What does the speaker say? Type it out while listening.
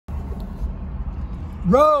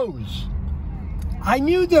Rose, I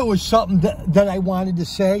knew there was something that I wanted to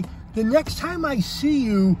say. The next time I see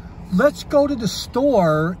you, let's go to the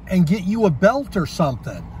store and get you a belt or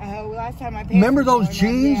something. Last time I remember those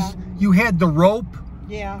jeans? Yeah. You had the rope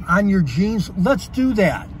on your jeans. Let's do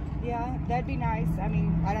that. Yeah, that'd be nice. I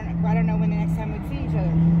mean, I don't know when the next time we'd see each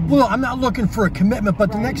other. Well, I'm not looking for a commitment,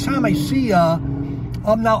 but the next time I see you,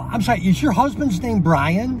 now, I'm sorry, is your husband's name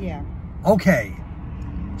Brian? Yeah. Okay.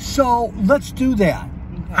 So let's do that.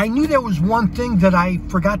 Okay. I knew there was one thing that I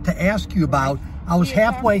forgot to ask you about. I was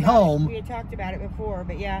halfway home. We had talked about it before,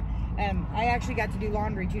 but yeah, I actually got to do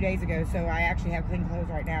laundry 2 days ago, so I actually have clean clothes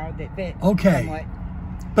right now that fit somewhat.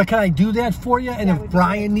 But can I do that for you? And if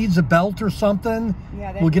Brian needs a belt or something,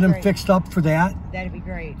 we'll get him fixed up for that? That'd be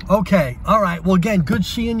great. Okay. All right. Well, again, good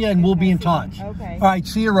seeing you, and we'll be in touch. Okay. All right.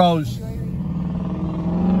 See you, Rose.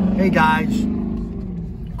 Hey, guys.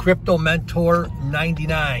 Crypto Mentor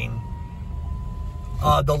 99.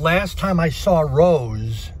 The last time I saw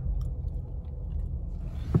Rose,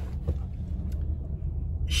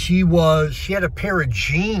 she had a pair of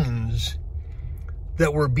jeans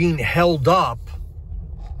that were being held up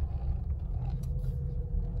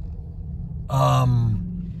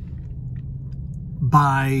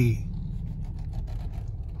by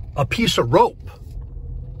a piece of rope.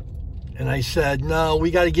 And I said, no,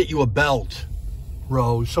 we got to get you a belt,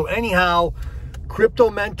 Rose. So anyhow, Crypto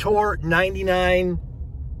Mentor 99,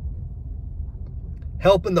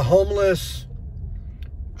 helping the homeless,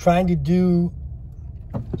 trying to do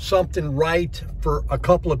something right for a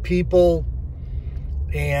couple of people.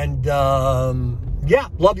 And yeah,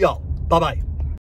 love y'all. Bye-bye.